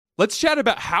Let's chat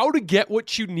about how to get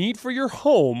what you need for your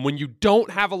home when you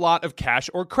don't have a lot of cash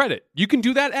or credit. You can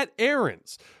do that at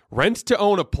Aaron's. Rent to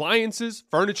own appliances,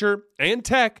 furniture, and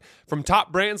tech from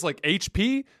top brands like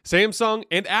HP, Samsung,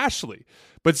 and Ashley.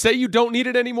 But say you don't need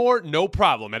it anymore, no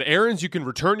problem. At Aaron's, you can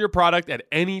return your product at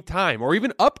any time or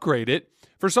even upgrade it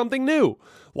for something new.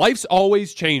 Life's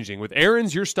always changing. With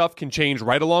Aaron's, your stuff can change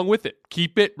right along with it.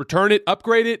 Keep it, return it,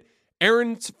 upgrade it.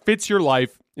 Aaron's fits your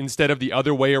life instead of the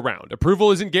other way around. Approval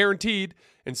isn't guaranteed,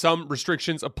 and some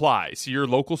restrictions apply. See your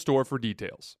local store for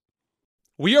details.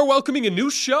 We are welcoming a new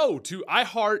show to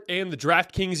iHeart and the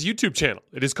DraftKings YouTube channel.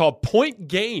 It is called Point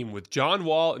Game with John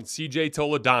Wall and CJ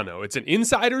Toledano. It's an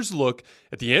insider's look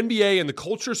at the NBA and the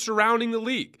culture surrounding the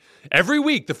league. Every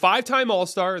week, the five-time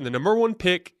All-Star and the number one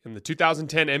pick in the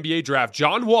 2010 NBA draft,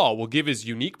 John Wall, will give his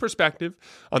unique perspective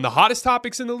on the hottest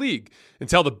topics in the league and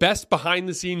tell the best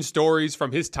behind-the-scenes stories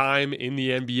from his time in the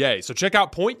NBA. So check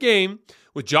out Point Game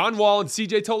with John Wall and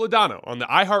CJ Toledano on the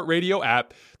iHeartRadio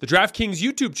app, the DraftKings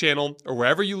YouTube channel, or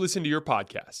wherever you listen to your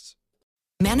podcasts.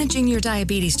 Managing your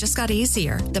diabetes just got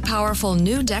easier. The powerful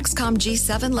new Dexcom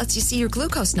G7 lets you see your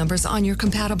glucose numbers on your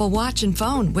compatible watch and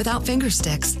phone without finger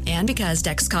sticks. And because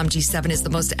Dexcom G7 is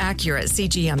the most accurate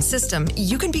CGM system,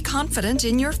 you can be confident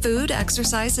in your food,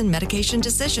 exercise, and medication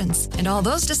decisions. And all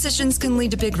those decisions can lead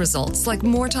to big results like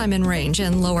more time in range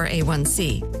and lower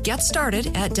A1C. Get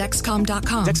started at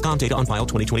Dexcom.com. Dexcom data on file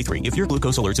 2023. If your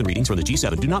glucose alerts and readings from the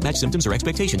G7 do not match symptoms or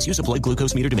expectations, use a blood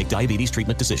glucose meter to make diabetes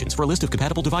treatment decisions. For a list of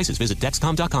compatible devices, visit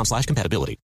Dexcom.com/compatibility.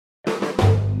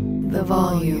 The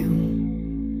volume.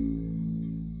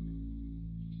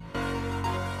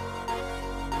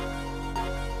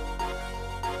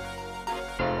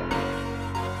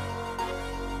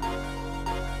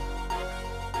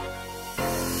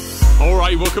 All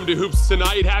right, welcome to Hoops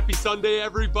Tonight. Happy Sunday,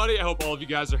 everybody. I hope all of you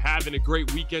guys are having a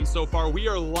great weekend so far. We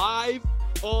are live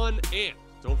on AMP.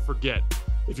 Don't forget,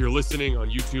 if you're listening on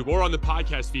YouTube or on the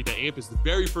podcast feed, the AMP is the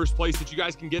very first place that you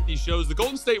guys can get these shows. The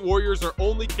Golden State Warriors are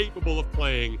only capable of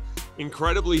playing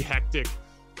incredibly hectic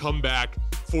comeback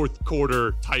fourth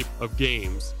quarter type of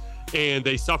games. And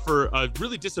they suffer a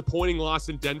really disappointing loss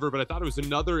in Denver, but I thought it was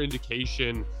another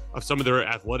indication of some of their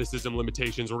athleticism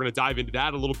limitations. We're going to dive into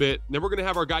that a little bit. And then we're going to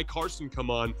have our guy Carson come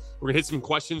on. We're going to hit some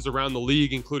questions around the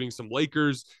league, including some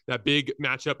Lakers, that big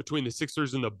matchup between the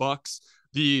Sixers and the Bucks.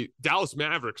 The Dallas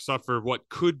Mavericks suffer what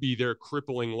could be their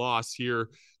crippling loss here,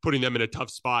 putting them in a tough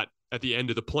spot at the end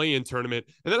of the play-in tournament.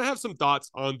 And then I have some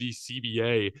thoughts on the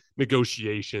CBA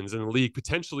negotiations and the league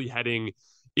potentially heading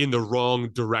in the wrong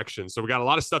direction. So we got a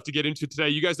lot of stuff to get into today.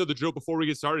 You guys know the drill. Before we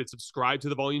get started, subscribe to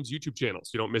the Volumes YouTube channel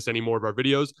so you don't miss any more of our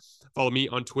videos. Follow me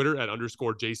on Twitter at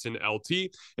 _JasonLT.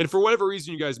 And for whatever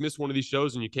reason you guys miss one of these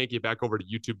shows and you can't get back over to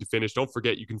YouTube to finish, don't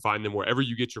forget you can find them wherever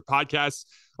you get your podcasts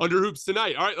under Hoops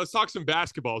Tonight. All right, let's talk some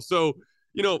basketball. So,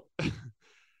 you know,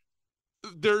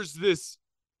 there's this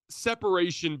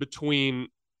separation between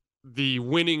the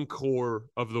winning core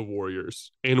of the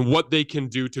Warriors and what they can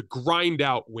do to grind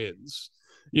out wins.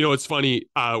 You know, it's funny,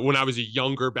 when I was a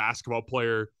younger basketball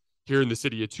player here in the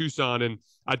city of Tucson and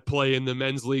I'd play in the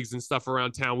men's leagues and stuff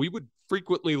around town, we would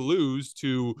frequently lose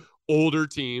to older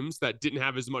teams that didn't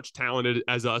have as much talent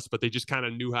as us, but they just kind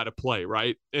of knew how to play,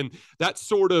 right? And that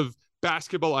sort of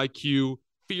basketball IQ,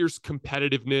 fierce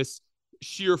competitiveness,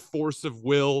 sheer force of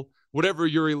will, whatever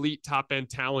your elite top end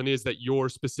talent is that your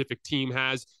specific team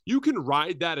has, you can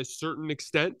ride that a certain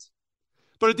extent.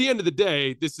 But at the end of the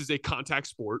day, this is a contact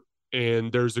sport.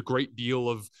 And there's a great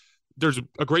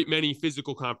many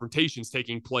physical confrontations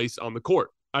taking place on the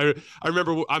court. I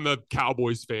remember, I'm a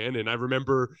Cowboys fan, and I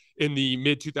remember in the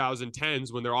mid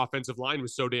 2010s when their offensive line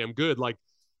was so damn good, like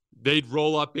they'd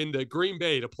roll up into Green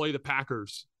Bay to play the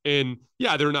Packers. And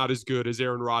yeah, they're not as good as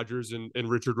Aaron Rodgers and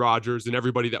Richard Rodgers and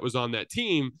everybody that was on that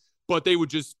team, but they would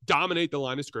just dominate the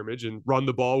line of scrimmage and run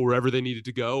the ball wherever they needed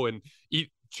to go and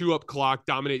chew up clock,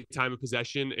 dominate time of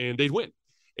possession, and they'd win.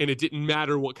 And it didn't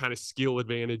matter what kind of skill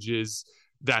advantages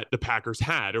that the Packers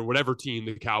had or whatever team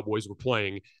the Cowboys were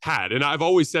playing had. And I've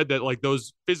always said that, like,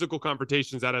 those physical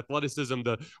confrontations, that athleticism,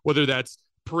 whether that's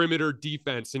perimeter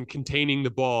defense and containing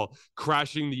the ball,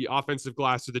 crashing the offensive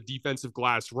glass or the defensive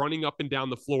glass, running up and down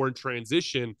the floor in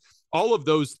transition, all of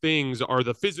those things are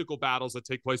the physical battles that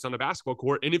take place on the basketball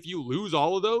court. And if you lose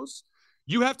all of those,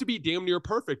 you have to be damn near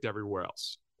perfect everywhere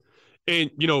else.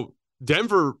 And, you know,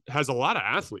 Denver has a lot of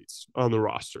athletes on the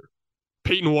roster.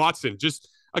 Peyton Watson, just,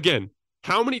 again,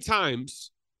 how many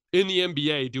times in the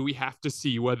NBA do we have to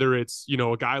see, whether it's, you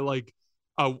know, a guy like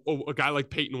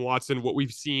Peyton Watson, what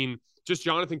we've seen, just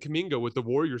Jonathan Kuminga with the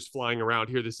Warriors flying around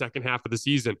here the second half of the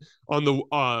season, on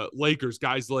the Lakers,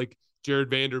 guys like Jared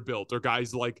Vanderbilt, or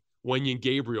guys like Wenyen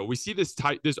Gabriel. We see this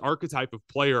archetype of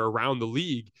player around the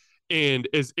league. And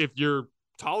as if you're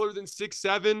taller than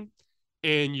 6'7"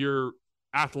 and you're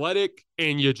athletic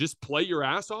and you just play your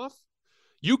ass off,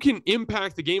 you can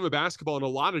impact the game of basketball in a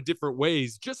lot of different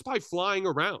ways just by flying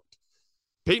around.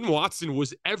 Peyton Watson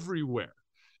was everywhere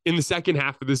in the second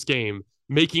half of this game,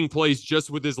 making plays just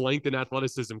with his length and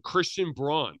athleticism. Christian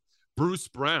Braun, Bruce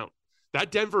Brown.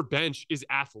 That Denver bench is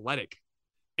athletic.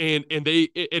 And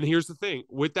here's the thing,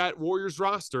 with that Warriors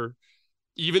roster,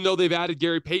 even though they've added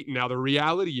Gary Payton, now the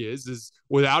reality is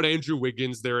without Andrew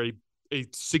Wiggins, they're a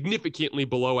significantly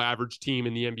below average team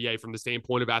in the NBA from the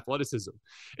standpoint of athleticism.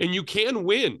 And you can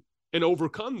win and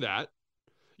overcome that.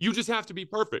 You just have to be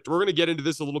perfect. We're going to get into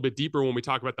this a little bit deeper when we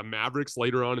talk about the Mavericks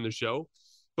later on in the show.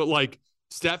 But like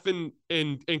Steph and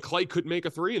Clay couldn't make a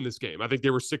three in this game. I think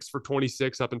they were 6 for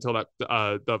 26 up until that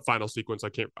the final sequence. I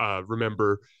can't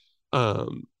remember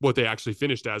what they actually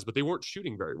finished as, but they weren't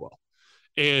shooting very well.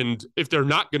 And if they're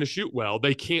not going to shoot well,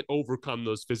 they can't overcome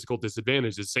those physical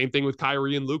disadvantages. Same thing with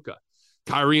Kyrie and Luka.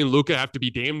 Kyrie and Luka have to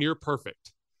be damn near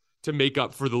perfect to make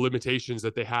up for the limitations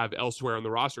that they have elsewhere on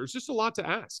the roster. It's just a lot to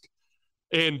ask.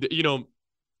 And, you know,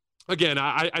 again,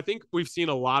 I think we've seen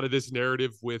a lot of this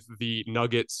narrative with the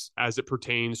Nuggets as it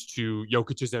pertains to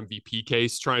Jokic's MVP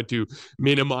case, trying to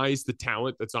minimize the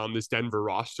talent that's on this Denver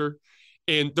roster.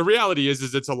 And the reality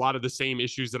is it's a lot of the same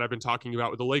issues that I've been talking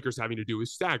about with the Lakers having to do with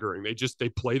staggering. They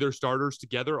play their starters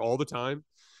together all the time,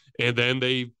 and then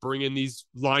they bring in these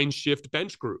line shift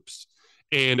bench groups.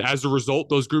 And as a result,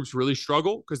 those groups really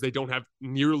struggle because they don't have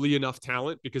nearly enough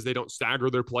talent because they don't stagger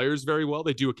their players very well.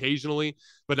 They do occasionally,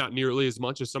 but not nearly as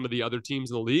much as some of the other teams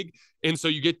in the league. And so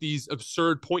you get these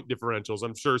absurd point differentials.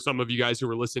 I'm sure some of you guys who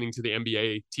were listening to the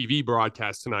NBA TV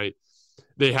broadcast tonight,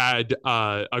 they had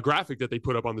a graphic that they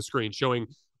put up on the screen showing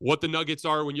what the Nuggets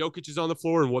are when Jokic is on the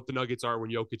floor and what the Nuggets are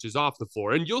when Jokic is off the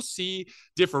floor. And you'll see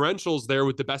differentials there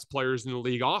with the best players in the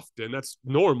league often. That's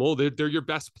normal. They're your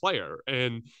best player.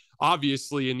 And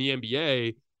obviously in the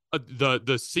NBA,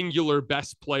 the singular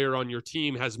best player on your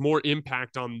team has more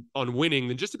impact on winning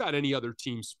than just about any other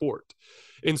team sport.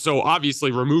 And so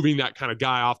obviously removing that kind of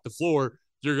guy off the floor,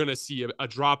 you're going to see a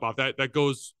drop-off. That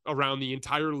goes around the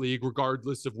entire league,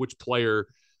 regardless of which player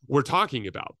we're talking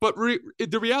about. But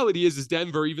the reality is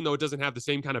Denver, even though it doesn't have the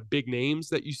same kind of big names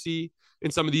that you see in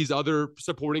some of these other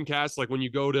supporting casts, like when you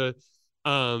go to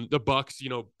the Bucks, you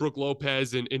know, Brook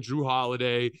Lopez and Drew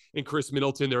Holiday and Chris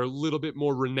Middleton, they're a little bit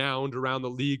more renowned around the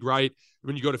league, right?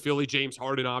 When you go to Philly, James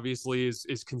Harden obviously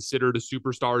is considered a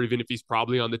superstar, even if he's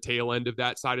probably on the tail end of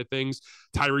that side of things.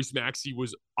 Tyrese Maxey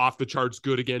was off the charts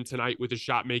good again tonight with his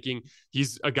shot making.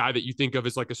 He's a guy that you think of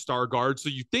as like a star guard. So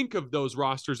you think of those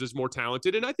rosters as more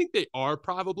talented, and I think they are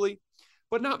probably,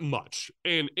 but not much.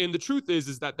 And the truth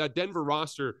is that Denver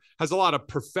roster has a lot of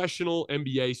professional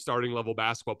NBA starting level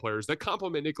basketball players that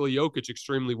complement Nikola Jokic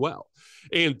extremely well.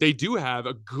 And they do have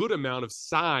a good amount of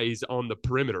size on the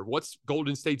perimeter. What's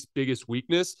Golden State's biggest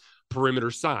weakness?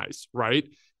 Perimeter size, right?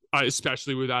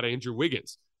 Especially without Andrew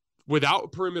Wiggins.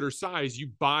 Without perimeter size, you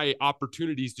buy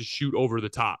opportunities to shoot over the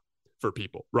top for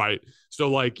people, right? So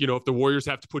like, you know, if the Warriors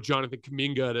have to put Jonathan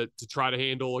Kuminga to try to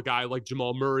handle a guy like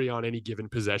Jamal Murray on any given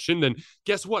possession, then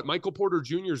guess what? Michael Porter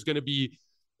Jr. is going to be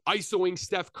isoing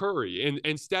Steph Curry,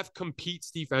 and Steph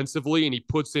competes defensively and he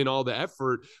puts in all the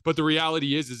effort. But the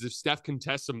reality is if Steph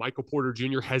contests a Michael Porter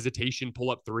Jr. hesitation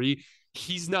pull-up three,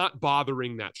 he's not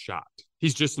bothering that shot.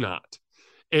 He's just not.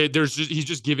 And he's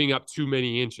just giving up too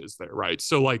many inches there, right?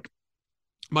 So like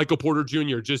Michael Porter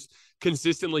Jr. just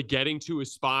consistently getting to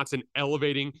his spots and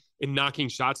elevating and knocking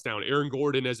shots down. Aaron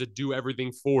Gordon as a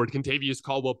do-everything forward. Kentavious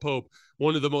Caldwell-Pope,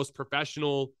 one of the most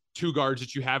professional two guards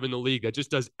that you have in the league that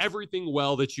just does everything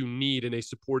well that you need in a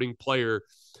supporting player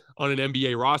on an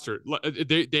NBA roster.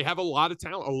 They have a lot of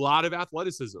talent, a lot of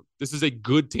athleticism. This is a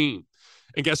good team.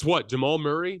 And guess what? Jamal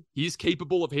Murray, he's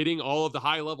capable of hitting all of the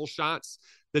high-level shots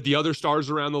that the other stars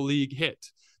around the league hit.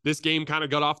 This game kind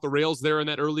of got off the rails there in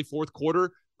that early fourth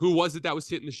quarter. Who was it that was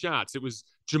hitting the shots? It was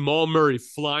Jamal Murray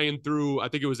flying through, I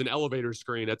think it was an elevator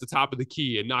screen at the top of the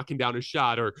key and knocking down a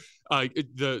shot, or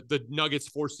the Nuggets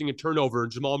forcing a turnover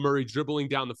and Jamal Murray dribbling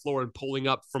down the floor and pulling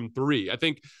up from three. I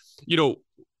think, you know,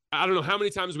 I don't know how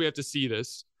many times we have to see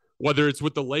this, whether it's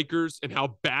with the Lakers and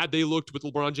how bad they looked with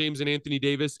LeBron James and Anthony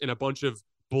Davis and a bunch of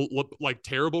like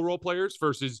terrible role players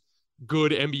versus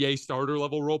good NBA starter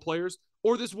level role players,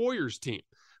 or this Warriors team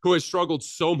who has struggled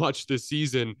so much this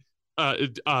season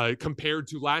compared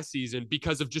to last season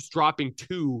because of just dropping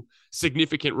two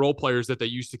significant role players that they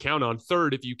used to count on.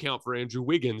 Third, if you count for Andrew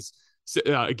Wiggins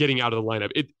getting out of the lineup.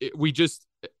 We just,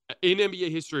 in NBA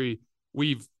history,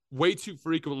 we've way too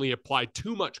frequently applied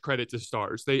too much credit to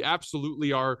stars. They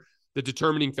absolutely are the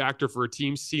determining factor for a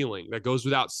team's ceiling. That goes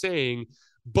without saying,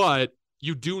 but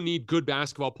you do need good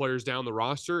basketball players down the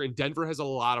roster, and Denver has a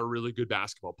lot of really good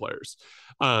basketball players.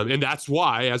 And that's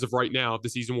why, as of right now, if the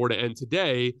season were to end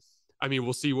today, I mean,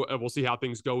 we'll see how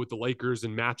things go with the Lakers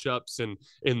and matchups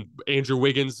and Andrew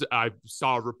Wiggins. I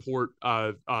saw a report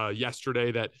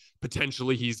yesterday that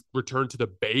potentially he's returned to the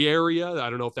Bay Area.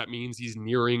 I don't know if that means he's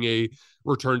nearing a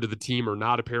return to the team or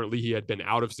not. Apparently, he had been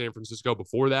out of San Francisco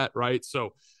before that, right?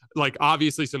 So, like,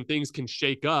 obviously, some things can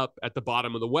shake up at the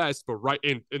bottom of the West, but right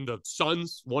in the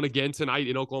Suns won again tonight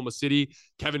in Oklahoma City.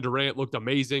 Kevin Durant looked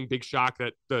amazing. Big shock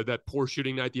that that poor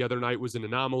shooting night the other night was an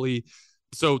anomaly.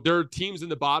 So there are teams in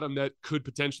the bottom that could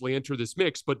potentially enter this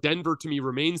mix, but Denver to me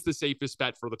remains the safest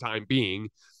bet for the time being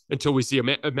until we see a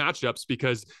matchups,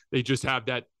 because they just have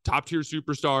that top tier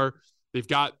superstar. They've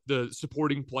got the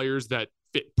supporting players that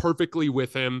fit perfectly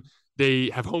with him.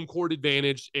 They have home court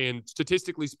advantage, and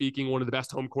statistically speaking, one of the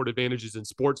best home court advantages in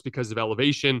sports because of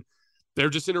elevation. They're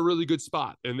just in a really good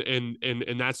spot. And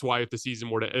that's why if the season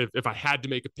were to, if I had to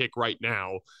make a pick right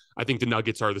now, I think the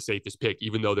Nuggets are the safest pick,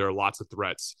 even though there are lots of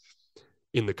threats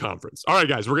in the conference. All right,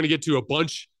 guys, we're going to get to a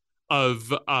bunch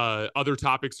of other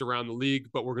topics around the league,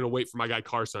 but we're going to wait for my guy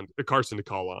Carson to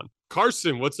call on.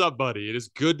 Carson, what's up, buddy? It is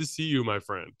good to see you, my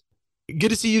friend. Good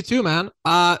to see you too, man.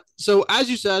 So as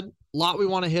you said, a lot we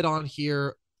want to hit on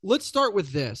here. Let's start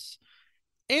with this.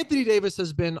 Anthony Davis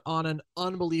has been on an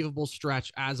unbelievable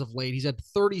stretch as of late. He's had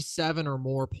 37 or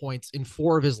more points in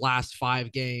 4 of his last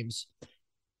 5 games.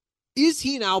 Is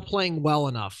he now playing well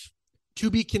enough to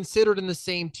be considered in the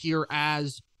same tier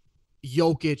as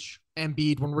Jokic,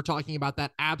 Embiid, when we're talking about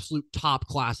that absolute top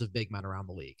class of big men around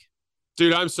the league?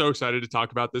 Dude, I'm so excited to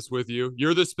talk about this with you.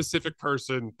 You're the specific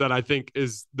person that I think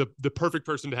is the perfect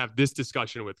person to have this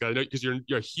discussion with. I know because you're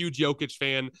a huge Jokic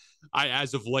fan. I,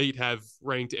 as of late, have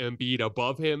ranked Embiid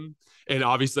above him. And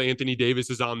obviously, Anthony Davis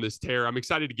is on this tear. I'm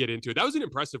excited to get into it. That was an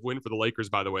impressive win for the Lakers,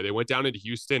 by the way. They went down into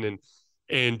Houston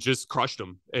and just crushed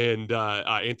them. And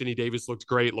Anthony Davis looked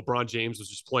great. LeBron James was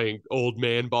just playing old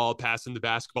man ball, passing the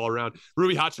basketball around.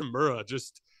 Rui Hachimura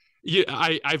just... Yeah,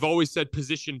 I've always said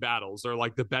position battles are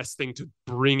like the best thing to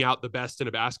bring out the best in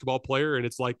a basketball player. And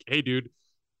it's like, hey, dude,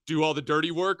 do all the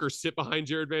dirty work or sit behind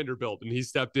Jared Vanderbilt. And he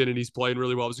stepped in and he's playing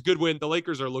really well. It was a good win. The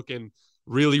Lakers are looking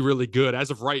really, really good.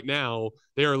 As of right now,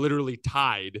 they are literally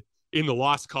tied in the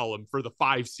loss column for the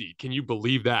 5 seed. Can you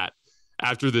believe that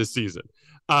after this season?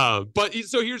 But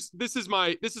so this is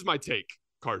my take,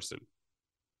 Carson.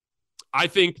 I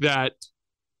think that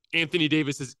Anthony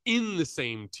Davis is in the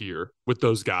same tier with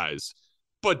those guys,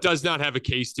 but does not have a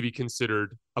case to be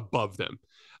considered above them.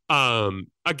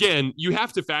 Again, you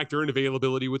have to factor in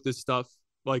availability with this stuff.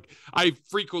 Like, I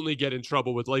frequently get in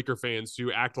trouble with Laker fans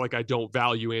who act like I don't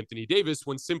value Anthony Davis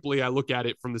when simply I look at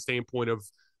it from the standpoint of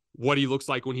what he looks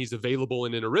like when he's available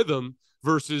and in a rhythm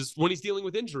versus when he's dealing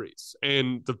with injuries.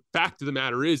 And the fact of the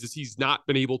matter is he's not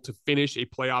been able to finish a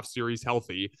playoff series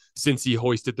healthy since he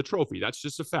hoisted the trophy. That's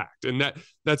just a fact. And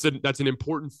that's an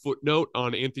important footnote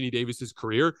on Anthony Davis's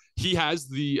career. He has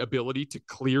the ability to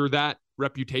clear that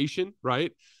reputation,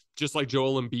 right? Just like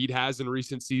Joel Embiid has in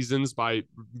recent seasons by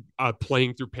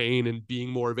playing through pain and being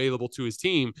more available to his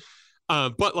team.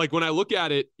 But like when I look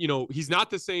at it, he's not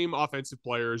the same offensive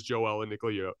player as Joel and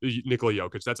Nikola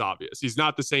Jokic. That's obvious. He's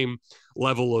not the same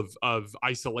level of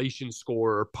isolation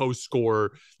score or post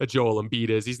score that Joel Embiid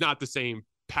is. He's not the same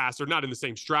passer, not in the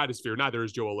same stratosphere. Neither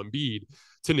is Joel Embiid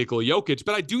to Nikola Jokic.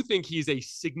 But I do think he's a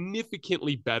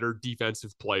significantly better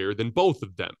defensive player than both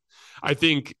of them. I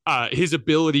think his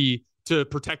ability to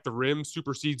protect the rim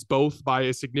supersedes both by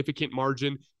a significant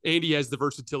margin, and he has the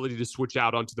versatility to switch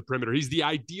out onto the perimeter. He's the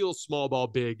ideal small ball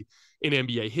big in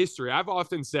NBA history. I've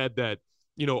often said that,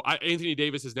 Anthony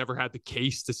Davis has never had the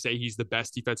case to say he's the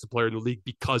best defensive player in the league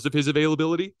because of his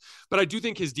availability, but I do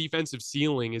think his defensive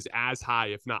ceiling is as high,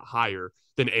 if not higher,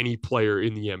 than any player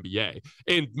in the NBA.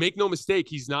 And make no mistake,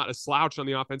 he's not a slouch on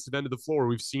the offensive end of the floor.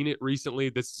 We've seen it recently.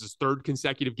 This is his 3rd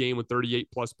consecutive game with 38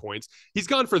 plus points. He's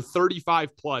gone for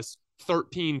 35 plus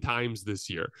 13 times this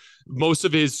year. Most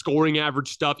of his scoring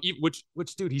average stuff, which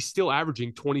dude, he's still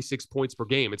averaging 26 points per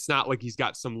game. It's not like he's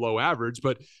got some low average,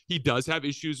 but he does have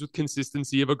issues with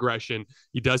consistency of aggression.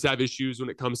 He does have issues when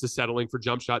it comes to settling for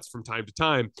jump shots from time to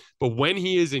time. But when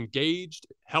he is engaged,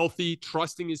 healthy,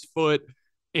 trusting his foot,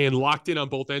 and locked in on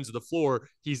both ends of the floor,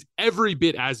 he's every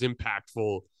bit as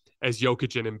impactful as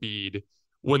Jokic and Embiid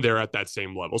when they're at that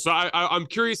same level. So I'm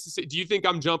curious to see, do you think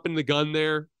I'm jumping the gun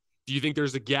there? Do you think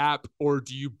there's a gap, or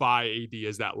do you buy AD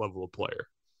as that level of player?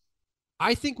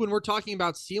 I think when we're talking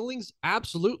about ceilings,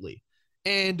 absolutely.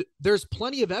 And there's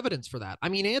plenty of evidence for that. I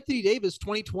mean, Anthony Davis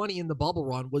 2020 in the bubble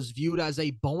run was viewed as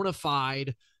a bona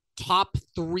fide top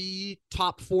 3,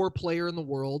 top 4 player in the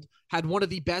world, had one of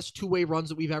the best two-way runs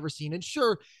that we've ever seen. And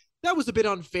sure, that was a bit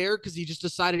unfair because he just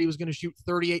decided he was going to shoot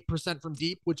 38% from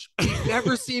deep, which we've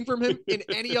never seen from him in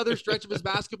any other stretch of his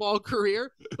basketball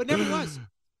career. But nevertheless,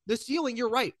 the ceiling, you're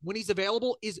right, when he's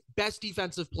available, is best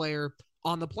defensive player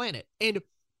on the planet. And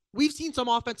we've seen some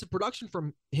offensive production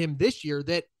from him this year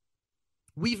that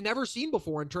we've never seen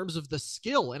before in terms of the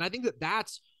skill. And I think that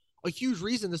that's a huge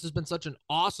reason this has been such an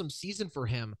awesome season for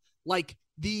him. Like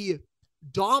the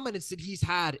dominance that he's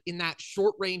had in that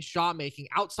short range shot making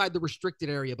outside the restricted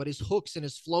area, but his hooks and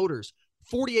his floaters,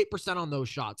 48% on those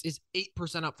shots is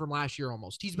 8% up from last year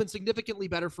almost. He's been significantly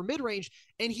better for mid range,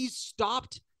 and he's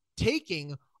stopped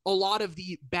taking a lot of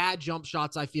the bad jump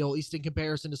shots, I feel, at least in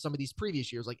comparison to some of these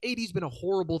previous years. Like AD's been a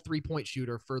horrible 3-point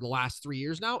shooter for the last 3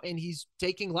 years now, and he's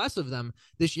taking less of them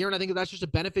this year. And I think that's just a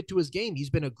benefit to his game.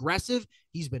 He's been aggressive.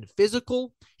 He's been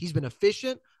physical. He's been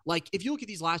efficient. Like if you look at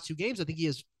these last 2 games, I think he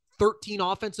has 13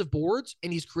 offensive boards,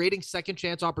 and he's creating second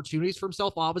chance opportunities for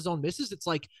himself off his own misses. It's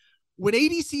like when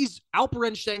AD sees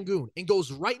Alperen Sengun and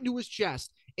goes right into his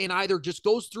chest and either just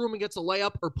goes through him and gets a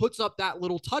layup or puts up that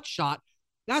little touch shot,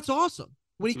 that's awesome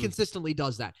when he consistently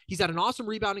does that. He's had an awesome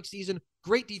rebounding season,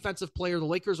 great defensive player. The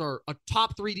Lakers are a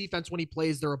top 3 defense when he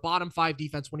plays. They're a bottom 5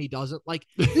 defense when he doesn't. Like,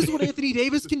 this is what Anthony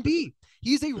Davis can be.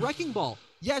 He's a wrecking ball.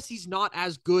 Yes, he's not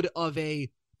as good of a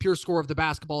pure scorer of the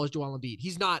basketball as Joel Embiid.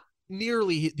 He's not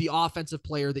nearly the offensive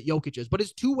player that Jokic is, but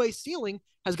his two-way ceiling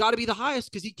has got to be the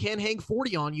highest because he can hang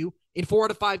 40 on you in 4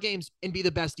 out of 5 games and be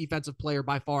the best defensive player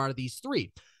by far out of these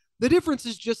 3. The difference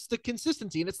is just the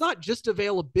consistency, and it's not just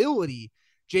availability,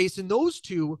 Jason. Those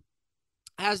two,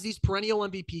 as these perennial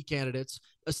MVP candidates,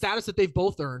 a status that they've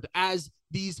both earned as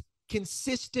these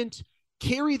consistent,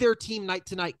 carry their team night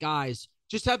to night guys,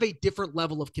 just have a different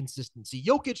level of consistency.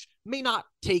 Jokic may not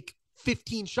take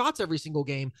 15 shots every single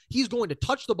game. He's going to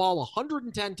touch the ball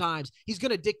 110 times. He's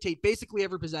going to dictate basically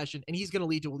every possession, and he's going to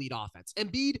lead to elite offense.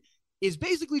 Embiid is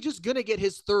basically just going to get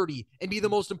his 30 and be the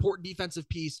most important defensive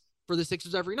piece for the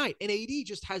Sixers every night. And AD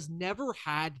just has never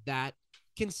had that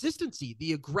consistency,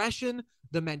 the aggression,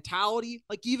 the mentality.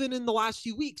 Like even in the last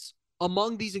few weeks,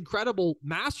 among these incredible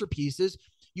masterpieces,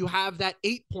 you have that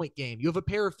 8-point game. You have a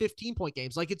pair of 15-point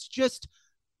games. Like it's just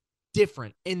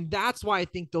different. And that's why I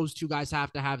think those two guys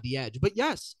have to have the edge. But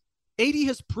yes, AD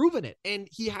has proven it. And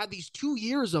he had these 2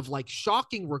 years of like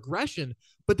shocking regression.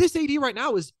 But this AD right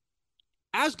now is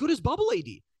as good as bubble AD.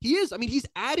 He is. I mean, he's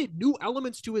added new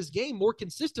elements to his game more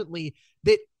consistently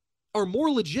that are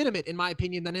more legitimate, in my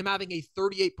opinion, than him having a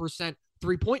 38%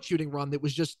 3-point shooting run that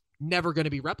was just never going to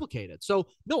be replicated. So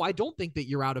no, I don't think that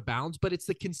you're out of bounds, but it's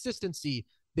the consistency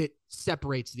that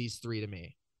separates these 3 to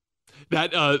me.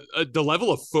 That the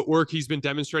level of footwork he's been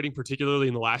demonstrating, particularly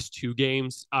in the last 2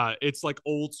 games, it's like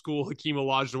old school Hakeem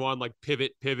Olajuwon, like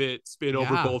pivot, spin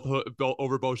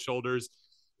over both shoulders.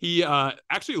 He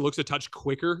actually looks a touch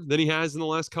quicker than he has in the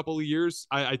last couple of years.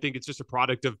 I think it's just a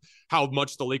product of how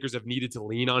much the Lakers have needed to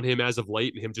lean on him as of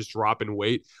late and him just dropping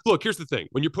weight. Look, here's the thing.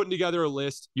 When you're putting together a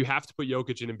list, you have to put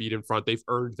Jokic and Embiid in front. They've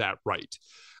earned that right.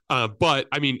 But,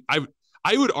 I mean,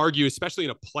 I would argue, especially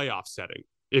in a playoff setting,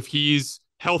 if he's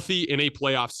healthy in a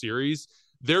playoff series,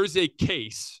 there's a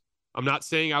case. I'm not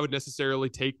saying I would necessarily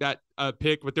take that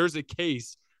pick, but there's a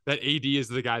case that AD is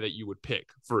the guy that you would pick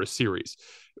for a series.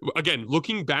 Again,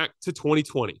 looking back to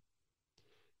 2020,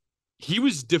 he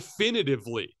was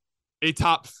definitively a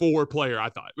top 4 player, I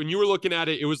thought. When you were looking at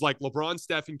it, it was like LeBron,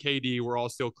 Steph, and KD were all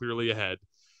still clearly ahead.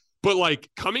 But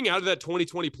like coming out of that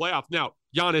 2020 playoff, now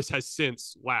Giannis has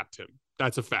since lapped him.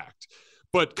 That's a fact.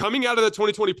 But coming out of the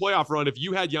 2020 playoff run, if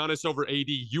you had Giannis over AD,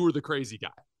 you were the crazy guy.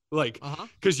 Like,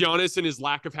 because Giannis and his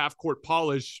lack of half-court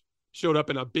polish showed up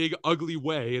in a big, ugly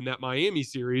way in that Miami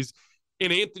series.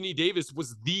 And Anthony Davis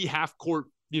was the half-court,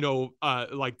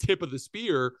 like tip of the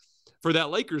spear for that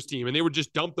Lakers team. And they would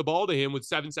just dump the ball to him with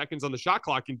 7 seconds on the shot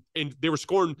clock. And they were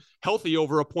scoring healthy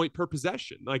over a point per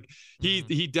possession. Like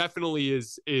he definitely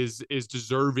is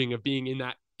deserving of being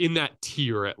in that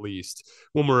tier, at least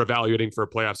when we're evaluating for a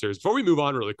playoff series. Before we move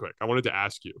on really quick, I wanted to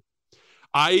ask you,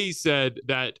 I said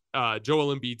that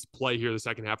Joel Embiid's play here the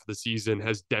second half of the season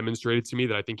has demonstrated to me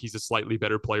that I think he's a slightly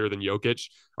better player than Jokic.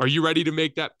 Are you ready to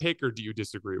make that pick, or do you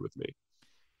disagree with me?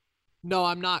 No,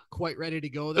 I'm not quite ready to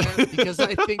go there because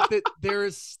I think that there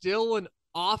is still an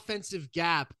offensive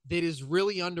gap that is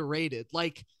really underrated.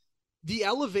 Like the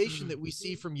elevation that we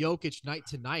see from Jokic night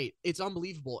to night, it's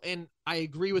unbelievable. And I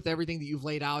agree with everything that you've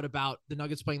laid out about the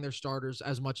Nuggets playing their starters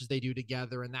as much as they do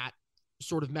together and that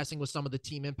sort of messing with some of the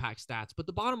team impact stats. But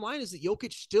the bottom line is that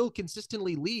Jokic still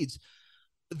consistently leads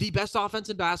the best offense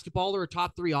in basketball or a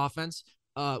top 3 offense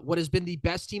what has been the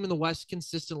best team in the West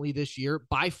consistently this year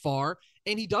by far.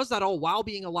 And he does that all while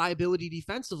being a liability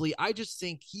defensively. I just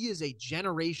think he is a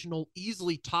generational,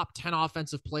 easily top 10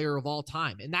 offensive player of all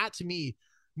time. And that to me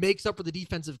makes up for the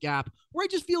defensive gap where I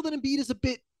just feel that Embiid is a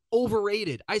bit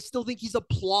overrated. I still think he's a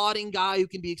plodding guy who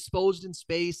can be exposed in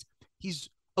space. He's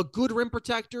a good rim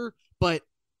protector, but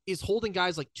is holding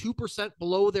guys like 2%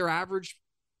 below their average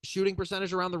shooting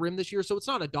percentage around the rim this year. So it's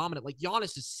not a dominant, like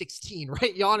Giannis is 16,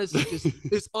 right? Giannis is just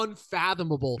this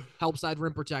unfathomable help side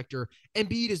rim protector.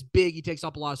 Embiid is big. He takes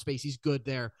up a lot of space. He's good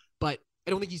there, but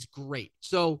I don't think he's great.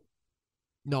 So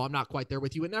no, I'm not quite there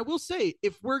with you. And I will say,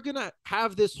 if we're going to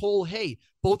have this whole, hey,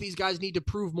 both these guys need to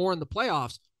prove more in the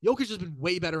playoffs, Jokic has been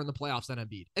way better in the playoffs than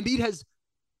Embiid. Embiid has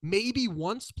maybe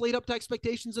once played up to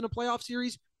expectations in a playoff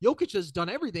series. Jokic has done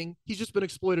everything. He's just been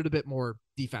exploited a bit more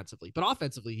defensively. But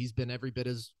offensively, he's been every bit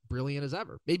as brilliant as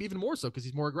ever. Maybe even more so because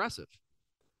he's more aggressive.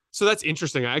 So that's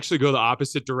interesting. I actually go the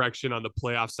opposite direction on the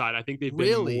playoff side. I think they've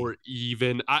been more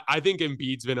even. I think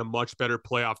Embiid's been a much better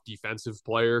playoff defensive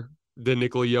player than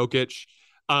Nikola Jokic.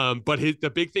 But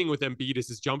the big thing with Embiid is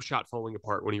his jump shot falling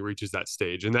apart when he reaches that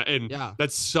stage. And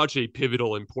that's such a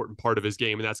pivotal, important part of his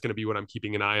game. And that's going to be what I'm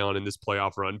keeping an eye on in this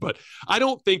playoff run. But I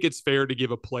don't think it's fair to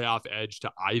give a playoff edge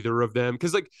to either of them.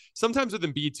 Because like sometimes with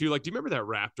Embiid too, like, do you remember that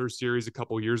Raptors series a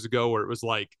couple years ago where it was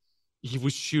like, he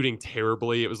was shooting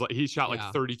terribly. It was like he shot like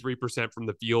 33% from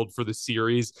the field for the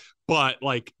series, but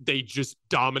like they just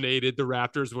dominated the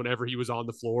Raptors whenever he was on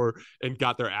the floor and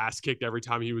got their ass kicked every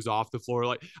time he was off the floor.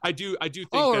 Like I do think.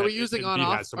 Oh, are we using on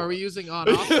off? Are we using on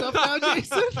off stuff now,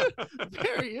 Jason?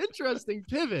 Very interesting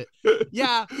pivot.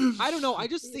 Yeah, I don't know. I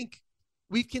just think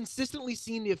we've consistently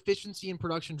seen the efficiency and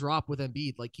production drop with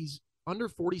Embiid. Like he's under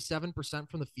 47%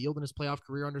 from the field in his playoff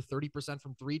career, under 30%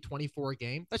 from three, 24 a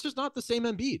game. That's just not the same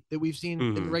Embiid that we've seen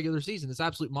in the regular season. This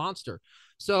absolute monster.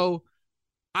 So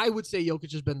I would say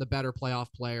Jokic has been the better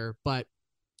playoff player, but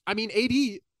I mean,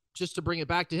 AD, just to bring it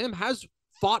back to him, has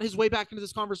fought his way back into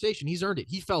this conversation. He's earned it.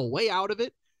 He fell way out of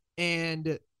it.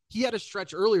 And he had a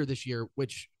stretch earlier this year,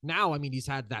 which now, I mean, he's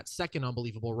had that second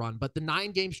unbelievable run, but the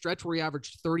 9-game stretch where he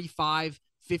averaged 35,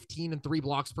 15, and 3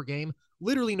 blocks per game,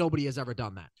 literally nobody has ever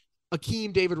done that.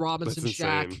 Akeem, David Robinson,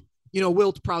 Shaq,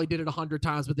 Wilt probably did it 100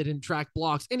 times, but they didn't track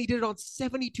blocks. And he did it on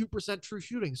 72% true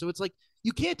shooting. So it's like,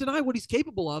 you can't deny what he's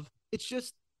capable of. It's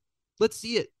just, let's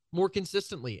see it more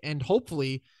consistently. And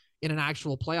hopefully in an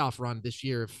actual playoff run this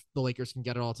year, if the Lakers can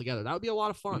get it all together, that would be a lot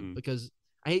of fun because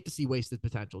I hate to see wasted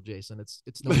potential, Jason.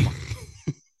 It's no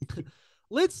fun.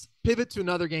 Let's pivot to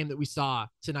another game that we saw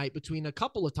tonight between a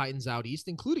couple of Titans out East,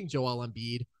 including Joel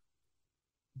Embiid.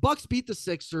 Bucks beat the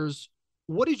Sixers.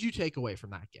 What did you take away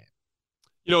from that game?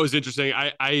 It was interesting.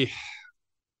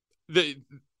 The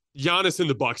Giannis and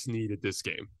the Bucks needed this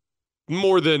game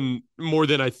more than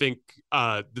I think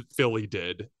the Philly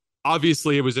did.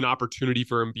 Obviously, it was an opportunity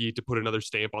for Embiid to put another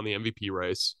stamp on the MVP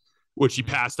race, which he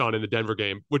passed on in the Denver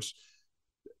game. Which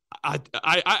we're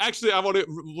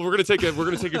gonna take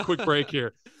a quick break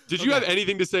here. Did you have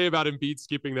anything to say about Embiid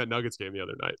skipping that Nuggets game the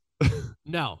other night?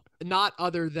 No, not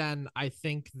other than I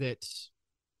think that.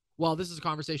 Well, this is a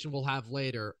conversation we'll have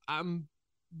later. I'm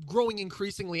growing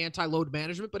increasingly anti-load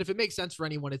management, but if it makes sense for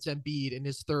anyone, it's Embiid in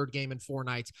his third game in 4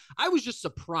 nights. I was just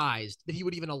surprised that he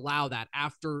would even allow that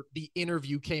after the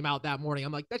interview came out that morning.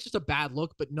 I'm like, that's just a bad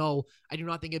look, but no, I do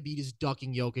not think Embiid is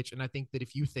ducking Jokic, and I think that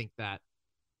if you think that,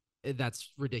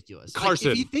 that's ridiculous. Carson,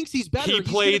 like, if he thinks he's better, he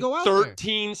played go out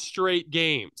 13 there. Straight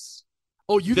games.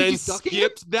 Oh, you then think he's ducking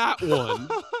skipped him? That one.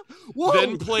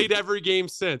 Then played every game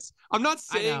since. I'm not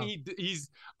saying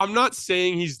I'm not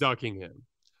saying he's ducking him,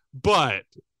 but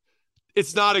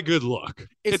it's not a good look.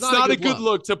 It's not a good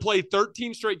look to play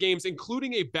 13 straight games,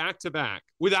 including a back-to-back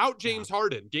without James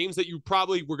Harden, games that you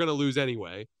probably were going to lose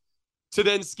anyway, to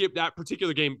then skip that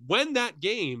particular game. When that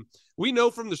game, we know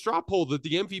from the straw poll that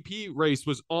the MVP race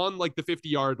was on like the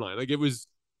 50-yard line. Like it was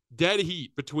dead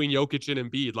heat between Jokic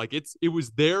and Embiid. Like it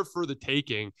was there for the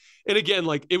taking. And again,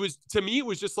 like it was, to me, it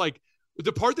was just like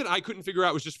the part that I couldn't figure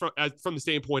out was just from the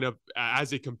standpoint of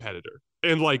as a competitor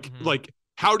and like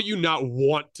how do you not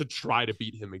want to try to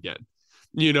beat him again?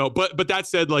 But that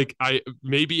said, like I'm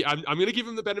going to give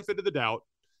him the benefit of the doubt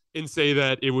and say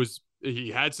that he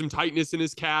had some tightness in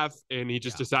his calf and he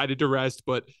just decided to rest,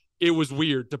 but it was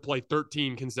weird to play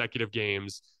 13 consecutive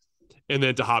games and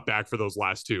then to hop back for those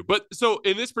last 2. But so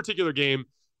in this particular game,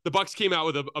 the Bucks came out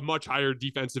with a much higher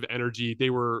defensive energy.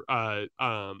 They were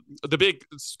the big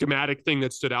schematic thing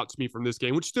that stood out to me from this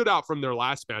game, which stood out from their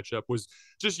last matchup, was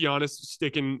just Giannis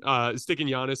sticking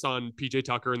Giannis on PJ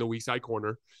Tucker in the weak side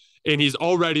corner. And he's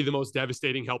already the most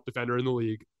devastating help defender in the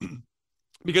league.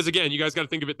 Because again, you guys got to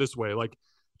think of it this way. Like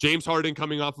James Harden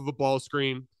coming off of a ball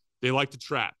screen. They like to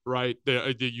trap, right?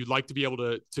 You'd like to be able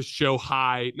to show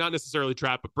high, not necessarily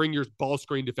trap, but bring your ball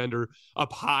screen defender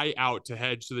up high out to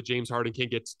hedge so that James Harden can't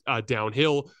get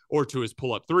downhill or to his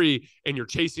pull-up three, and you're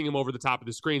chasing him over the top of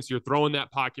the screen. So you're throwing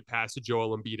that pocket pass to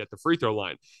Joel Embiid at the free throw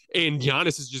line. And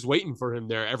Giannis is just waiting for him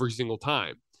there every single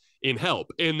time in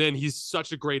help. And then he's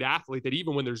such a great athlete that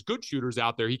even when there's good shooters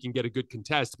out there, he can get a good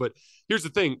contest. But here's the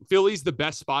thing, Philly's the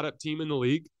best spot-up team in the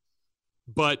league.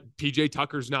 But PJ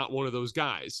Tucker's not one of those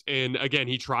guys. And again,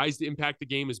 he tries to impact the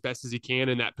game as best as he can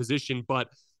in that position. But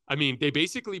I mean, they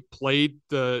basically played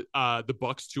the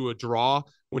Bucks to a draw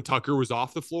when Tucker was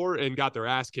off the floor and got their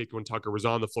ass kicked when Tucker was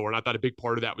on the floor. And I thought a big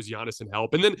part of that was Giannis and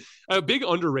help. And then a big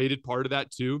underrated part of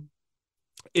that too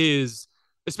is,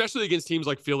 especially against teams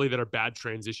like Philly that are bad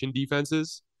transition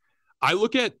defenses, I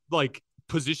look at like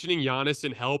positioning Giannis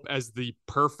and help as the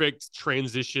perfect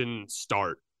transition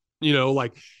start. You know,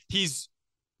 like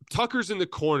Tucker's in the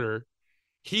corner.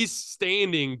 He's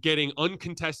standing, getting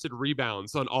uncontested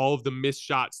rebounds on all of the missed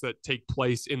shots that take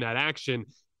place in that action.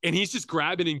 And he's just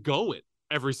grabbing and going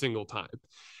every single time.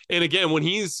 And again, when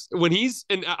he's,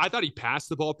 and I thought he passed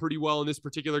the ball pretty well in this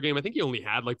particular game. I think he only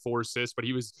had like 4 assists, but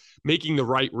he was making the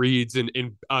right reads and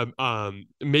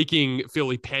making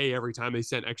Philly pay every time they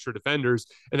sent extra defenders.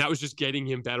 And that was just getting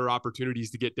him better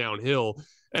opportunities to get downhill.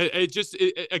 It's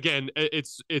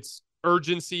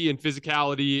urgency and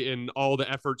physicality and all the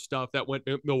effort stuff that went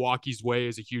Milwaukee's way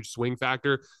is a huge swing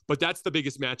factor. But that's the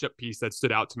biggest matchup piece that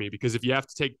stood out to me, because if you have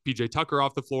to take PJ Tucker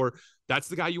off the floor, that's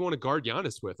the guy you want to guard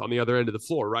Giannis with on the other end of the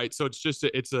floor, right? So it's just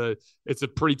it's a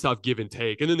pretty tough give and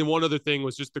take. And then the one other thing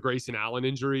was just the Grayson Allen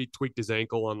injury, tweaked his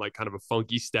ankle on like kind of a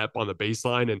funky step on the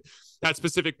baseline, and that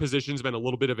specific position's been a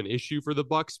little bit of an issue for the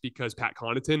Bucks because Pat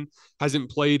Connaughton hasn't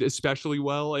played especially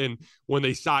well, and when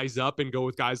they size up and go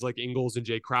with guys like Ingles and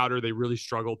Jay Crowder, they really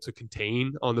struggle to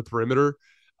contain on the perimeter,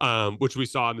 which we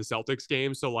saw in the Celtics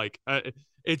game. So like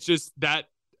it's just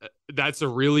that's a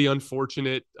really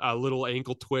unfortunate little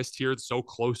ankle twist here. It's so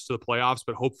close to the playoffs,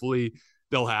 but hopefully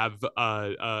they'll have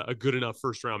a good enough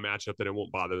first round matchup that it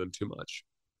won't bother them too much.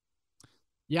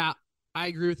 Yeah, I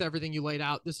agree with everything you laid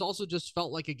out. This also just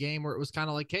felt like a game where it was kind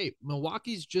of like, hey,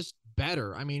 Milwaukee's just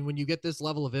better. I mean, when you get this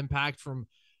level of impact from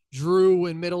Drew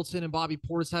and Middleton, and Bobby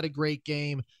Portis had a great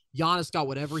game. Giannis got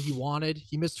whatever he wanted.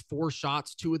 He missed 4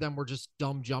 shots. 2 of them were just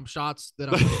dumb jump shots that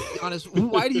I'm honest.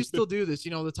 Why do you still do this?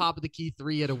 You know, the top of the key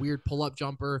 3 had a weird pull-up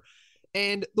jumper.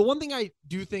 And the one thing I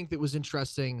do think that was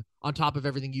interesting on top of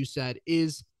everything you said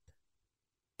is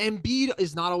Embiid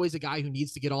is not always a guy who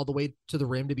needs to get all the way to the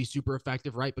rim to be super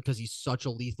effective, right? Because he's such a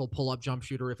lethal pull-up jump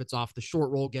shooter. If it's off the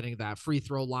short roll, getting to that free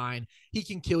throw line, he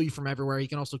can kill you from everywhere. He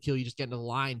can also kill you just getting to the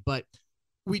line. But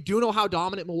we do know how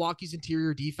dominant Milwaukee's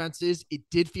interior defense is. It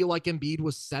did feel like Embiid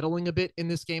was settling a bit in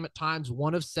this game at times.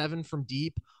 1 of 7 from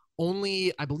deep.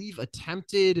 Only, I believe,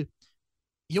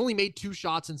 he only made 2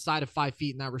 shots inside of 5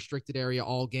 feet in that restricted area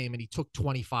all game, and he took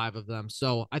 25 of them.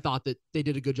 So I thought that they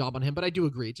did a good job on him, but I do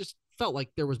agree. It just felt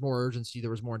like there was more urgency. There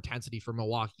was more intensity for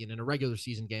Milwaukee. And in a regular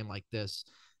season game like this,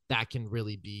 that can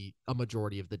really be a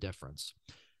majority of the difference.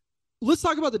 Let's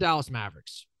talk about the Dallas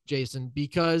Mavericks, Jason,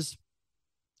 because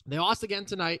they lost again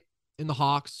tonight in the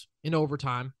Hawks in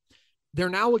overtime. They're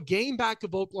now a game back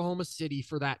of Oklahoma City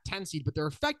for that 10 seed, but they're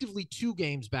effectively 2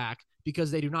 games back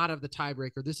because they do not have the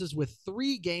tiebreaker. This is with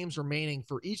 3 games remaining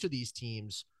for each of these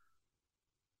teams.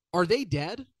 Are they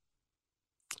dead?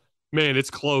 Man,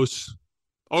 it's close.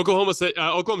 Oklahoma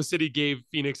City gave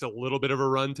Phoenix a little bit of a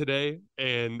run today,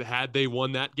 and had they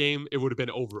won that game, it would have been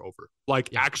over.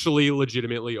 Actually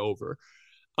legitimately over.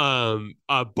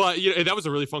 But you know, that was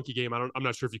a really funky game. I'm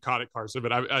not sure if you caught it, Carson,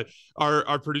 but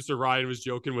our producer Ryan was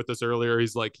joking with us earlier.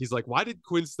 He's like, why did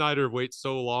Quinn Snyder wait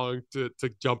so long to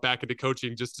jump back into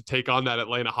coaching just to take on that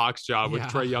Atlanta Hawks job with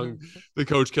Trae Young, the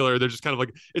coach killer? They're just kind of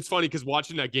like, it's funny because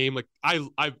watching that game, like I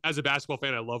as a basketball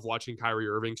fan, I love watching Kyrie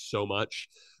Irving so much,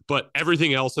 but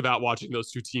everything else about watching those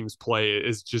 2 teams play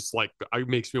is just like, it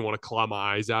makes me want to claw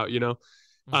my eyes out, you know?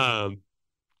 Mm-hmm.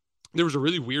 There was a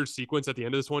really weird sequence at the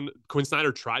end of this one. Quinn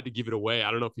Snyder tried to give it away.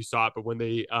 I don't know if you saw it, but when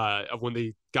they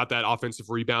got that offensive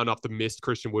rebound off the missed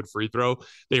Christian Wood free throw,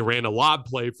 they ran a lob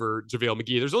play for JaVale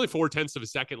McGee. There's only 0.4 of a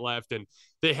second left, and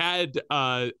they had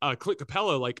Clint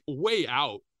Capella like way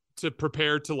out to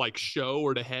prepare to like show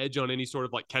or to hedge on any sort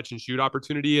of like catch and shoot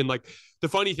opportunity. And like the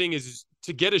funny thing is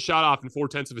to get a shot off in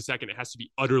 0.4 of a second, it has to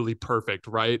be utterly perfect,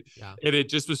 right? Yeah. And it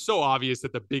just was so obvious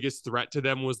that the biggest threat to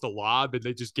them was the lob, and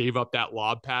they just gave up that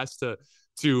lob pass to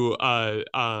JaVale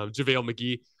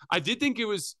McGee. I did think it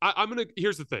was.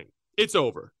 Here's the thing: it's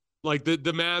over. Like the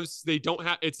Mavs, they don't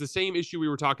have. It's the same issue we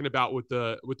were talking about with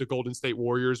the Golden State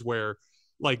Warriors, where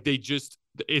like they just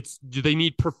they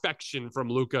need perfection from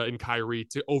Luka and Kyrie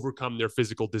to overcome their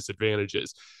physical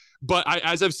disadvantages. But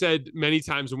as I've said many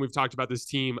times when we've talked about this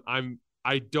team,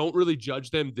 I don't really judge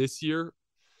them this year.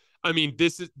 I mean,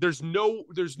 there's no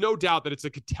doubt that it's a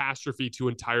catastrophe to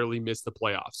entirely miss the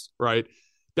playoffs, right?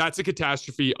 That's a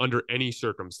catastrophe under any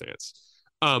circumstance.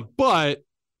 But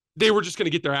they were just going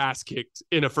to get their ass kicked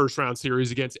in a first round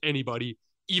series against anybody,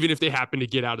 even if they happen to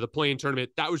get out of the play-in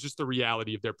tournament. That was just the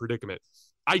reality of their predicament.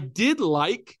 I did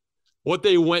like what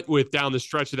they went with down the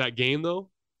stretch of that game,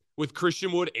 though, with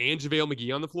Christian Wood and JaVale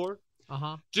McGee on the floor.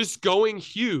 Just going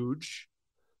huge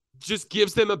just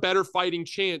gives them a better fighting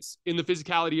chance in the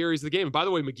physicality areas of the game. And by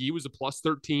the way, McGee was a plus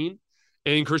 13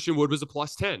 and Christian Wood was a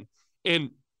plus 10.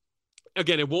 And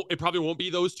again, it probably won't be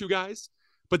those two guys,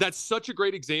 but that's such a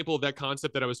great example of that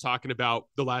concept that I was talking about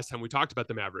the last time we talked about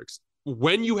the Mavericks.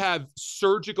 When you have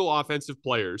surgical offensive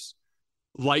players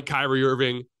like Kyrie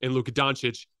Irving and Luka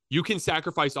Doncic, you can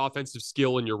sacrifice offensive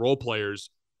skill in your role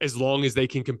players as long as they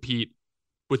can compete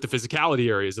with the physicality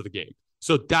areas of the game.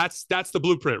 So that's the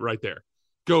blueprint right there.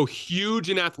 Go huge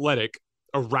and athletic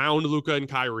around Luka and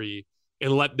Kyrie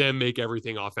and let them make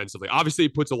everything offensively. Obviously,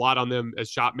 it puts a lot on them as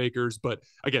shot makers, but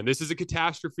again, this is a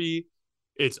catastrophe.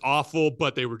 It's awful,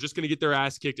 but they were just going to get their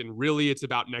ass kicked, and really it's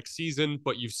about next season,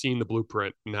 but you've seen the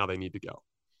blueprint and how they need to go.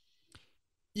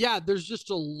 Yeah, there's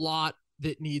just a lot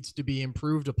that needs to be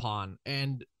improved upon,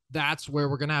 and that's where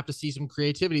we're going to have to see some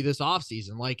creativity this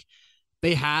offseason. Like,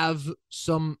 they have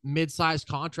some mid-sized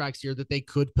contracts here that they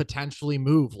could potentially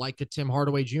move, like a Tim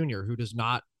Hardaway Jr., who does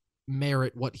not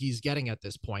merit what he's getting at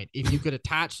this point. If you could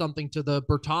attach something to the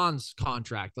Bertans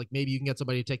contract, like maybe you can get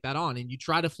somebody to take that on and you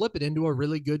try to flip it into a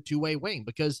really good two-way wing,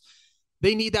 because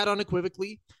they need that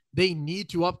unequivocally. They need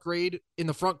to upgrade in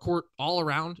the front court all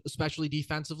around, especially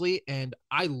defensively. And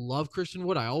I love Christian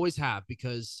Wood. I always have,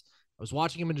 because I was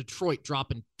watching him in Detroit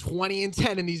dropping 20 and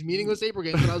 10 in these meaningless April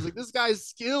games. And I was like, this guy's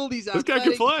skilled. He's athletic. This guy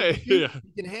can play. He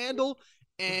can handle.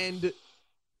 And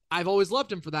I've always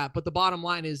loved him for that. But the bottom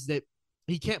line is that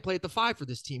he can't play at the 5 for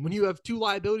this team. When you have two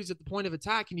liabilities at the point of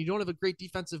attack and you don't have a great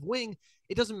defensive wing,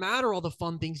 it doesn't matter all the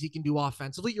fun things he can do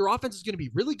offensively. Your offense is going to be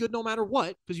really good no matter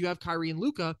what, because you have Kyrie and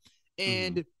Luka,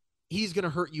 and he's going to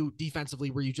hurt you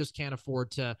defensively where you just can't afford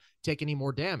to take any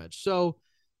more damage. So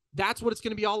that's what it's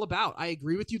going to be all about. I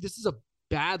agree with you. This is a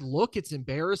bad look. It's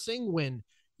embarrassing when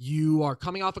you are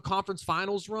coming off a conference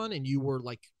finals run and you were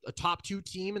like a top 2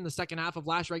 team in the second half of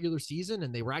last regular season,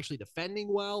 and they were actually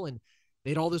defending well and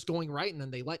they had all this going right. And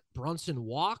then they let Brunson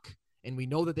walk. And we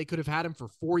know that they could have had him for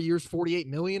 4 years, $48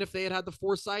 million if they had the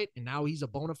foresight. And now he's a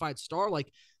bona fide star.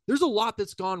 Like, there's a lot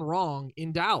that's gone wrong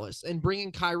in Dallas, and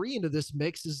bringing Kyrie into this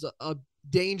mix is a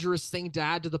dangerous thing to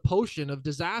add to the potion of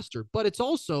disaster, but it's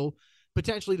also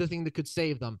potentially the thing that could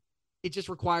save them. It just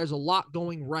requires a lot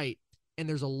going right, and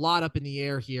there's a lot up in the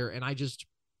air here, and I just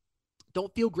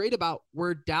don't feel great about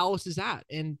where Dallas is at.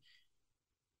 And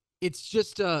it's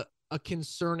just a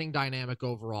concerning dynamic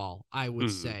overall, I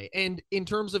would say. And in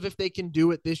terms of if they can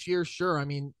do it this year, sure. I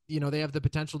mean, they have the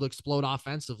potential to explode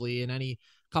offensively in any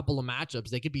couple of matchups.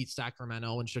 They could beat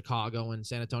Sacramento and Chicago and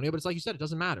San Antonio, but it's like you said, it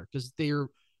doesn't matter because they're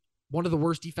one of the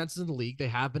worst defenses in the league. They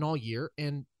have been all year,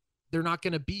 and they're not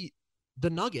going to beat the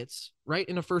Nuggets, right,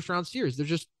 in a first round series. They're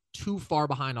just too far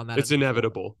behind on that. It's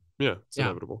inevitable. Yeah, it's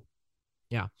inevitable.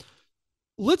 Yeah.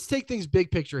 Let's take things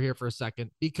big picture here for a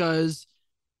second, because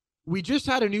we just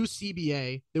had a new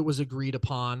CBA that was agreed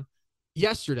upon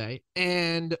yesterday,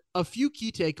 and a few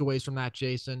key takeaways from that,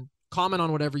 Jason. Comment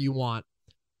on whatever you want.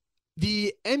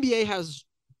 The NBA has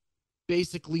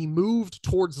basically moved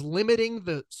towards limiting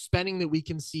the spending that we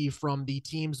can see from the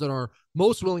teams that are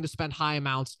most willing to spend high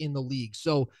amounts in the league.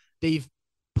 So they've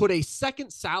put a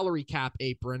second salary cap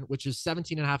apron, which is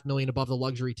 $17.5 million above the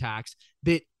luxury tax,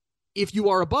 that if you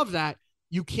are above that,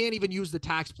 you can't even use the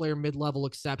tax player mid-level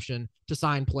exception to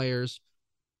sign players.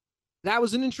 That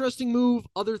was an interesting move.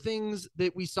 Other things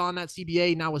that we saw in that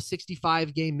CBA, now a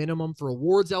 65-game minimum for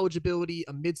awards eligibility,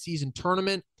 a mid-season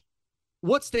tournament.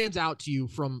 What stands out to you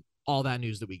from all that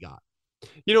news that we got?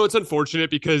 It's unfortunate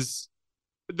because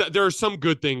there are some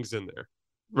good things in there,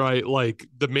 right? Like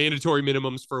the mandatory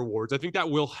minimums for awards. I think that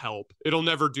will help. It'll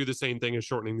never do the same thing as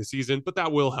shortening the season, but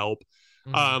that will help.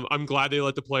 I'm glad they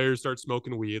let the players start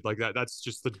smoking weed like that. That's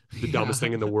just the dumbest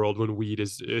thing in the world when weed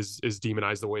is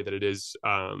demonized the way that it is.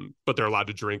 But they're allowed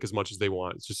to drink as much as they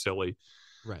want. It's just silly.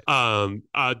 Right.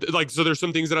 So there's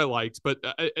some things that I liked, but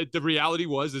the reality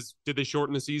is did they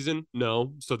shorten the season?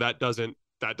 No. So that doesn't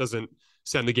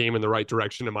send the game in the right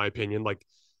direction, in my opinion. Like,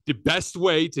 the best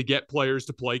way to get players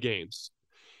to play games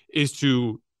is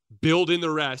to build in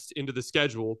the rest into the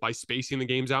schedule by spacing the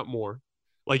games out more.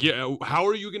 Like, yeah, how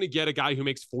are you going to get a guy who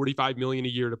makes $45 million a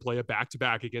year to play a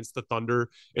back-to-back against the Thunder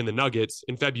and the Nuggets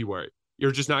in February?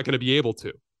 You're just not going to be able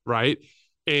to, right?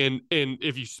 And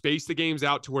if you space the games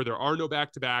out to where there are no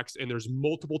back-to-backs and there's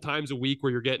multiple times a week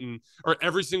where you're getting, or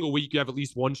every single week you have at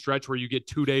least one stretch where you get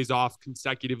 2 days off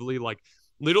consecutively, like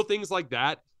little things like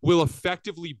that will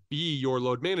effectively be your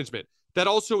load management. That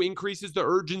also increases the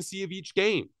urgency of each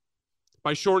game.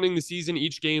 By shortening the season,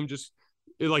 each game just,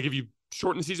 like if you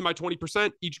shorten the season by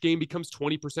 20%, each game becomes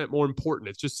 20% more important.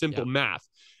 It's just simple math.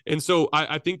 And so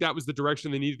I think that was the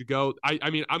direction they needed to go. I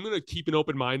mean, I'm going to keep an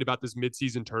open mind about this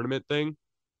midseason tournament thing.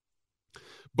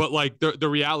 But like the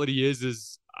reality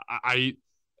is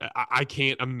I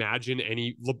can't imagine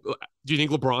any. Do you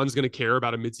think LeBron's going to care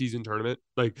about a midseason tournament?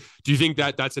 Like, do you think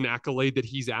that that's an accolade that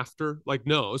he's after? Like,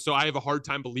 no. So I have a hard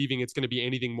time believing it's going to be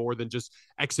anything more than just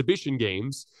exhibition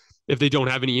games if they don't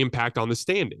have any impact on the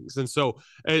standings. And so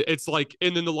it's like,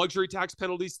 and then the luxury tax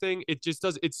penalties thing, it just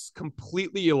does. It's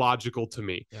completely illogical to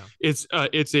me. Yeah.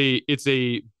 It's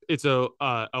a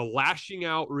lashing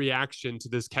out reaction to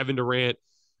this Kevin Durant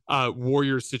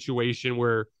Warriors situation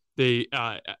where they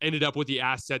ended up with the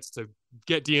assets to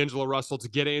get D'Angelo Russell, to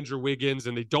get Andrew Wiggins,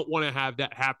 and they don't want to have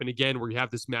that happen again where you have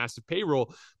this massive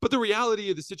payroll. But the reality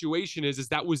of the situation is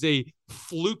that was a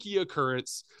fluky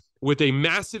occurrence with a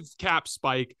massive cap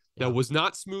spike that was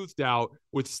not smoothed out,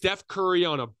 with Steph Curry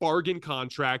on a bargain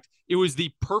contract. It was the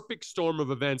perfect storm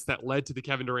of events that led to the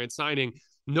Kevin Durant signing.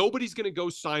 Nobody's going to go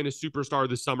sign a superstar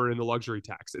this summer in the luxury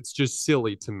tax. It's just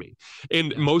silly to me.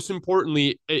 And most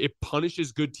importantly, it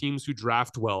punishes good teams who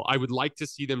draft well. I would like to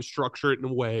see them structure it in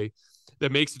a way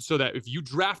that makes it so that if you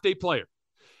draft a player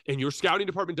and your scouting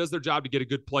department does their job to get a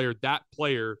good player, that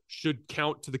player should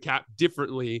count to the cap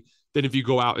differently than if you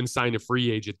go out and sign a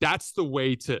free agent. That's the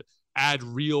way to add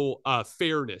real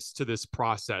fairness to this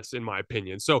process, in my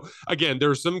opinion. So again,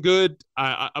 there's some good,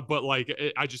 but like,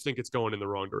 I just think it's going in the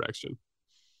wrong direction.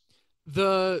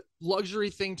 The luxury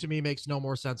thing to me makes no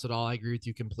more sense at all. I agree with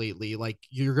you completely. Like,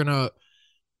 you're going to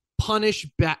punish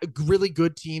really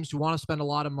good teams who want to spend a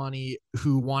lot of money,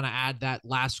 who want to add that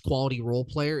last quality role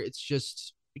player. It's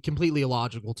just completely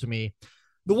illogical to me.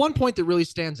 The one point that really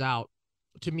stands out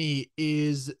to me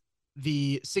is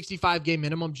the 65 game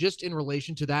minimum, just in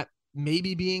relation to that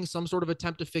maybe being some sort of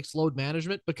attempt to fix load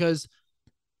management, because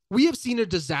we have seen a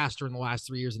disaster in the last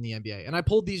 3 years in the NBA. And I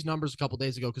pulled these numbers a couple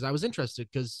days ago because I was interested,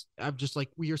 because I'm just like,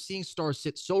 we are seeing stars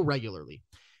sit so regularly.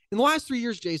 In the last 3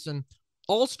 years, Jason,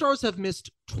 all stars have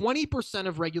missed 20%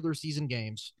 of regular season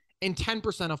games and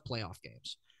 10% of playoff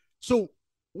games. So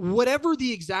whatever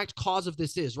the exact cause of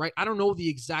this is, right? I don't know the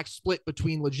exact split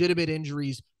between legitimate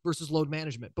injuries versus load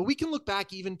management, but we can look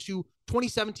back even to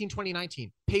 2017,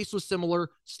 2019. Pace was similar.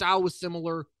 Style was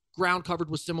similar. Ground covered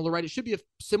was similar, right? It should be a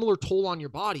similar toll on your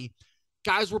body.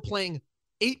 Guys were playing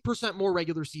 8% more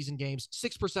regular season games,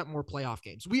 6% more playoff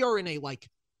games. We are in a like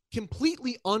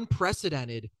completely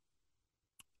unprecedented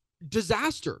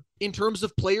disaster in terms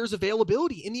of players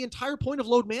availability. And the entire point of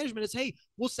load management is, hey,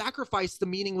 we'll sacrifice the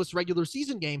meaningless regular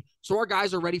season game so our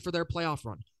guys are ready for their playoff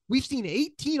run. We've seen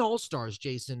 18 All-Stars,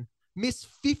 Jason, miss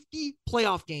 50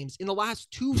 playoff games in the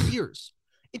last 2 years.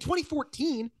 In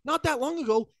 2014, not that long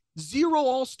ago, 0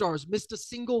 All-Stars missed a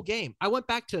single game. I went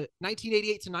back to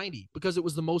 1988 to 90 because it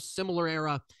was the most similar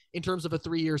era in terms of a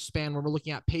 3-year span when we're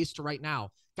looking at pace to right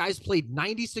now. Guys played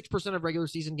 96% of regular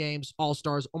season games,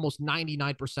 All-Stars, almost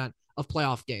 99% of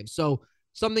playoff games. So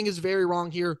something is very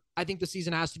wrong here. I think the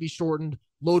season has to be shortened.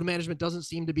 Load management doesn't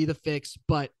seem to be the fix,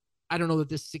 but I don't know that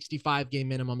this 65 game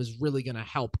minimum is really going to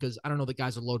help, because I don't know that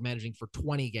guys are load managing for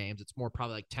 20 games. It's more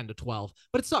probably like 10 to 12,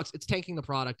 but it sucks. It's tanking the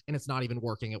product and it's not even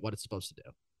working at what it's supposed to do.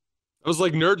 It was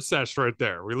like nerd sesh right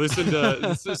there. We listened to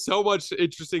this is so much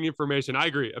interesting information. I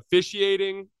agree.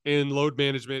 Officiating and load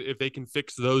management, if they can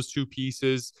fix those two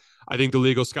pieces, I think the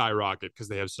league will skyrocket because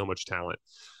they have so much talent.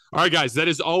 All right, guys, that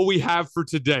is all we have for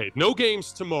today. No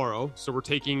games tomorrow, so we're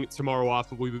taking tomorrow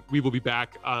off. We will be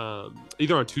back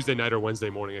either on Tuesday night or Wednesday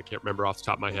morning. I can't remember off the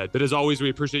top of my head. But as always, we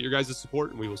appreciate your guys'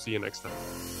 support, and we will see you next time.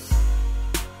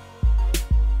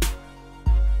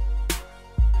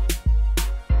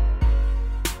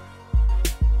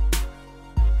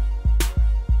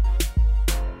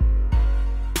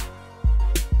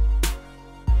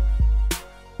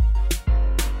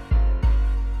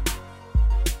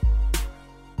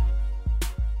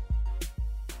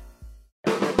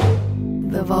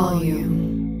 The volume.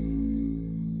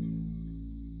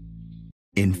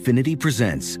 Infiniti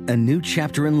presents a new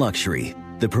chapter in luxury,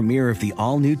 the premiere of the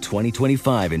all-new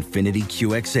 2025 Infiniti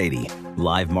QX80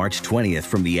 Live March 20th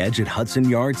from the Edge at Hudson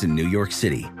Yards in New York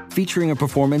City, featuring a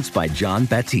performance by John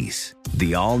Batiste.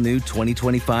 The all-new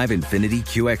 2025 Infiniti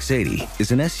QX80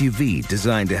 is an SUV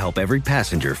designed to help every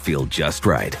passenger feel just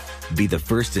right. Be the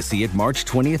first to see it March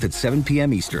 20th at 7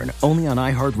 p.m. Eastern, only on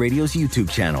iHeartRadio's YouTube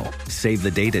channel. Save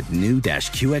the date at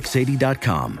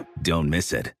new-QX80.com. Don't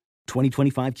miss it.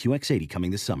 2025 QX80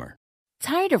 coming this summer.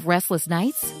 Tired of restless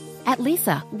nights? At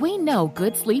Leesa, we know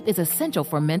good sleep is essential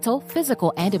for mental,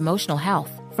 physical, and emotional health.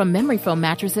 From memory foam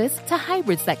mattresses to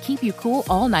hybrids that keep you cool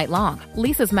all night long,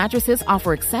 Leesa's mattresses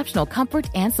offer exceptional comfort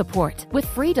and support with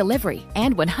free delivery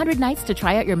and 100 nights to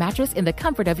try out your mattress in the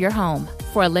comfort of your home.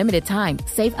 For a limited time,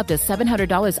 save up to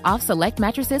 $700 off select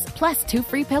mattresses plus 2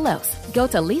 free pillows. Go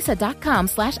to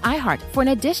leesa.com/iHeart for an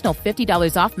additional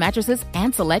 $50 off mattresses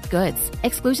and select goods.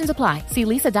 Exclusions apply. See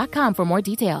leesa.com for more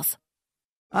details.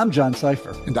 I'm John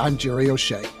Cipher. And I'm Jerry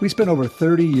O'Shea. We spent over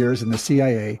 30 years in the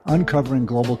CIA uncovering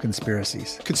global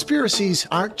conspiracies. Conspiracies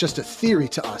aren't just a theory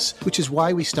to us, which is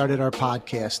why we started our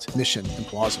podcast, Mission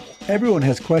Implausible. Everyone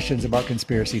has questions about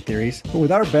conspiracy theories, but with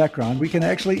our background, we can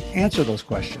actually answer those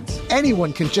questions.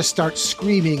 Anyone can just start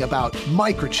screaming about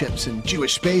microchips and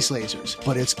Jewish space lasers,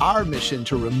 but it's our mission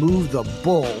to remove the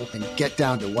bull and get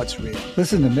down to what's real.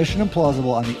 Listen to Mission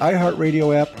Implausible on the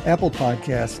iHeartRadio app, Apple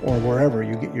Podcasts, or wherever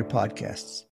you get your podcasts.